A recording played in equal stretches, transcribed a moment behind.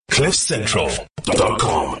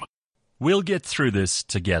CliffCentral.com. We'll get through this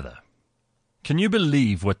together. Can you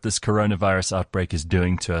believe what this coronavirus outbreak is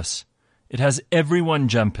doing to us? It has everyone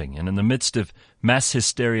jumping, and in the midst of mass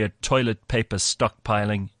hysteria, toilet paper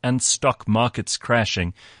stockpiling, and stock markets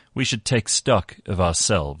crashing, we should take stock of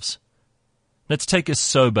ourselves. Let's take a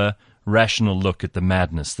sober, rational look at the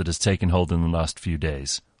madness that has taken hold in the last few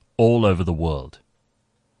days, all over the world.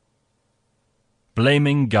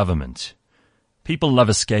 Blaming government. People love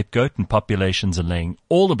a scapegoat, and populations are laying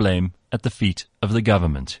all the blame at the feet of the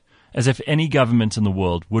government, as if any government in the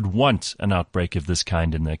world would want an outbreak of this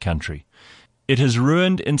kind in their country. It has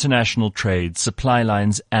ruined international trade, supply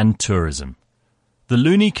lines, and tourism. The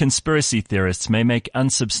loony conspiracy theorists may make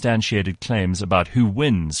unsubstantiated claims about who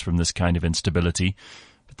wins from this kind of instability,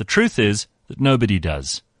 but the truth is that nobody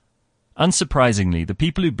does. Unsurprisingly, the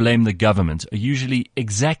people who blame the government are usually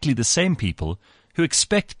exactly the same people who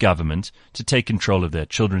expect government to take control of their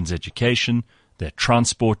children's education, their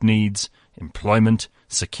transport needs, employment,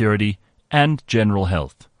 security, and general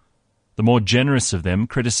health. The more generous of them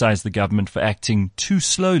criticize the government for acting too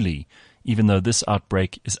slowly, even though this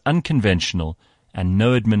outbreak is unconventional and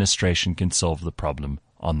no administration can solve the problem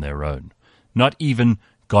on their own. Not even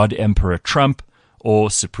God Emperor Trump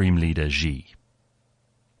or Supreme Leader Xi.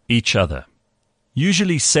 Each other.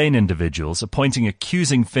 Usually sane individuals are pointing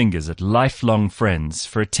accusing fingers at lifelong friends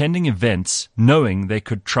for attending events knowing they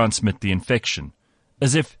could transmit the infection,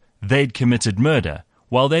 as if they'd committed murder,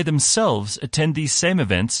 while they themselves attend these same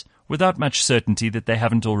events without much certainty that they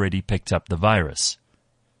haven't already picked up the virus.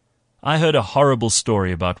 I heard a horrible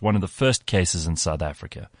story about one of the first cases in South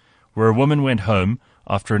Africa, where a woman went home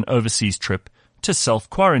after an overseas trip to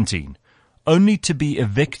self-quarantine, only to be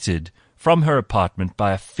evicted from her apartment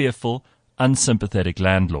by a fearful, unsympathetic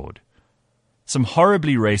landlord. Some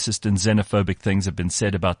horribly racist and xenophobic things have been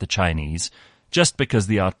said about the Chinese just because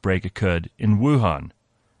the outbreak occurred in Wuhan.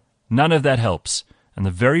 None of that helps, and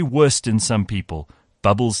the very worst in some people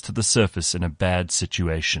bubbles to the surface in a bad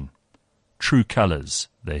situation. True colors,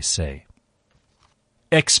 they say.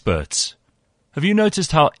 Experts. Have you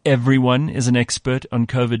noticed how everyone is an expert on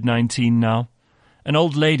COVID-19 now? An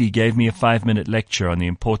old lady gave me a 5-minute lecture on the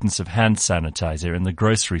importance of hand sanitizer in the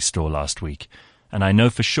grocery store last week, and I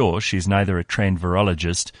know for sure she's neither a trained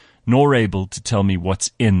virologist nor able to tell me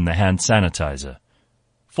what's in the hand sanitizer.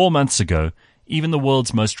 4 months ago, even the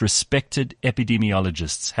world's most respected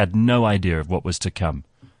epidemiologists had no idea of what was to come.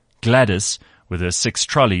 Gladys, with her 6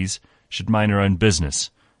 trolleys, should mind her own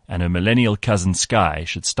business, and her millennial cousin Sky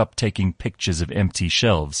should stop taking pictures of empty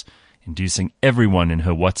shelves, inducing everyone in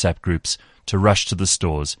her WhatsApp groups to rush to the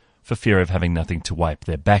stores for fear of having nothing to wipe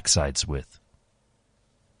their backsides with.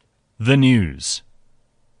 The news.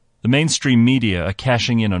 The mainstream media are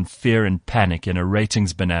cashing in on fear and panic in a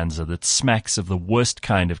ratings bonanza that smacks of the worst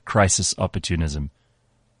kind of crisis opportunism.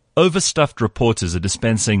 Overstuffed reporters are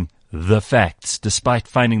dispensing the facts despite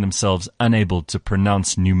finding themselves unable to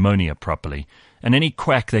pronounce pneumonia properly, and any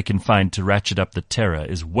quack they can find to ratchet up the terror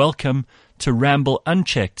is welcome to ramble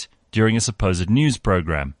unchecked during a supposed news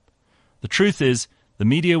program. The truth is, the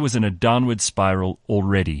media was in a downward spiral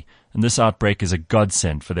already, and this outbreak is a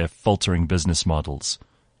godsend for their faltering business models.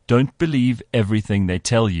 Don't believe everything they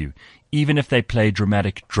tell you, even if they play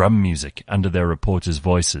dramatic drum music under their reporters'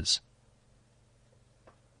 voices.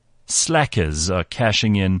 Slackers are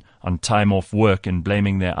cashing in on time off work and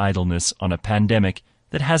blaming their idleness on a pandemic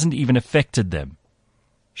that hasn't even affected them.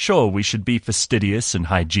 Sure, we should be fastidious and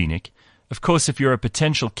hygienic. Of course, if you're a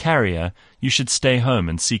potential carrier, you should stay home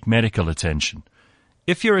and seek medical attention.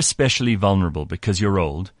 If you're especially vulnerable because you're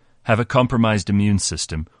old, have a compromised immune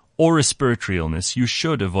system, or respiratory illness, you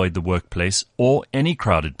should avoid the workplace or any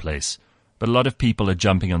crowded place. But a lot of people are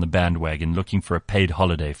jumping on the bandwagon looking for a paid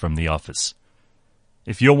holiday from the office.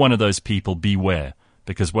 If you're one of those people, beware,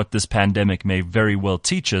 because what this pandemic may very well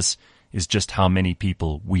teach us is just how many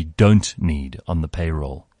people we don't need on the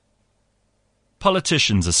payroll.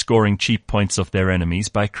 Politicians are scoring cheap points off their enemies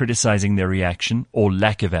by criticizing their reaction or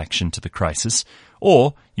lack of action to the crisis,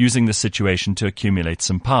 or using the situation to accumulate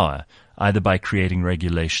some power, either by creating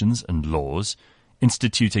regulations and laws,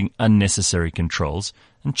 instituting unnecessary controls,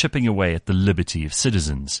 and chipping away at the liberty of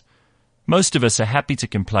citizens. Most of us are happy to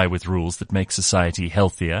comply with rules that make society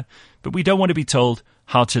healthier, but we don't want to be told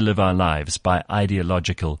how to live our lives by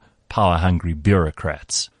ideological, power-hungry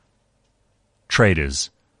bureaucrats. Traders.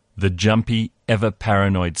 The jumpy,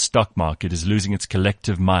 ever-paranoid stock market is losing its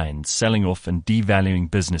collective mind, selling off and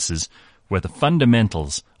devaluing businesses where the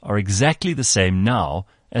fundamentals are exactly the same now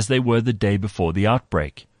as they were the day before the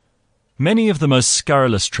outbreak. Many of the most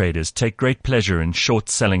scurrilous traders take great pleasure in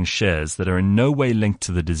short-selling shares that are in no way linked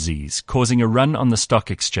to the disease, causing a run on the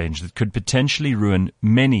stock exchange that could potentially ruin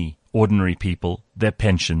many ordinary people, their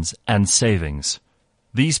pensions and savings.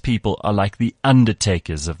 These people are like the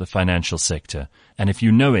undertakers of the financial sector, and if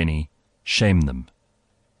you know any, shame them.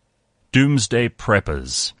 Doomsday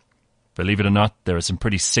preppers. Believe it or not, there are some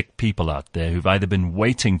pretty sick people out there who've either been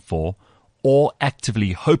waiting for or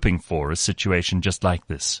actively hoping for a situation just like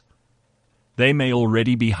this. They may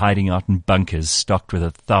already be hiding out in bunkers stocked with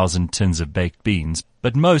 1,000 tins of baked beans,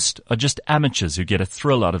 but most are just amateurs who get a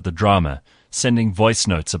thrill out of the drama, sending voice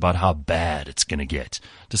notes about how bad it's going to get,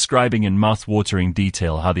 describing in mouth-watering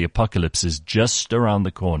detail how the apocalypse is just around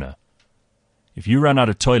the corner. If you run out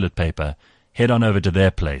of toilet paper, head on over to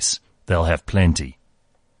their place. They'll have plenty.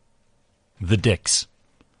 The dicks.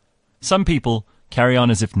 Some people carry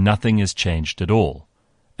on as if nothing has changed at all.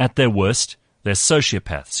 At their worst, they're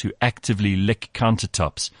sociopaths who actively lick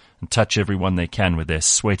countertops and touch everyone they can with their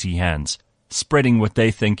sweaty hands, spreading what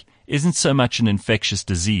they think isn't so much an infectious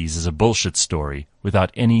disease as a bullshit story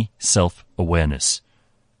without any self-awareness.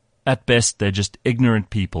 At best, they're just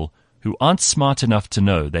ignorant people who aren't smart enough to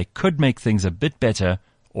know they could make things a bit better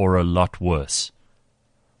or a lot worse.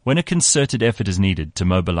 When a concerted effort is needed to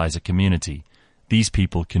mobilize a community, these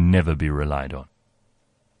people can never be relied on.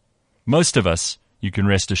 Most of us, you can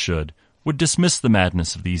rest assured, would dismiss the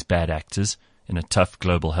madness of these bad actors in a tough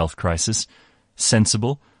global health crisis.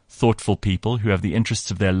 Sensible, thoughtful people who have the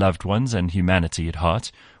interests of their loved ones and humanity at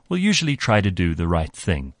heart will usually try to do the right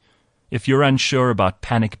thing. If you're unsure about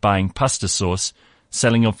panic buying pasta sauce,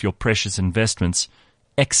 selling off your precious investments,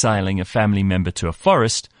 exiling a family member to a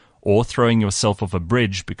forest, or throwing yourself off a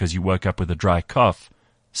bridge because you woke up with a dry cough,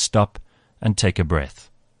 stop and take a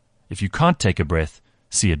breath. If you can't take a breath,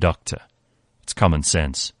 see a doctor. It's common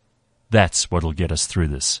sense. That's what'll get us through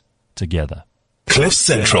this together.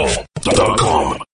 CliffCentral.com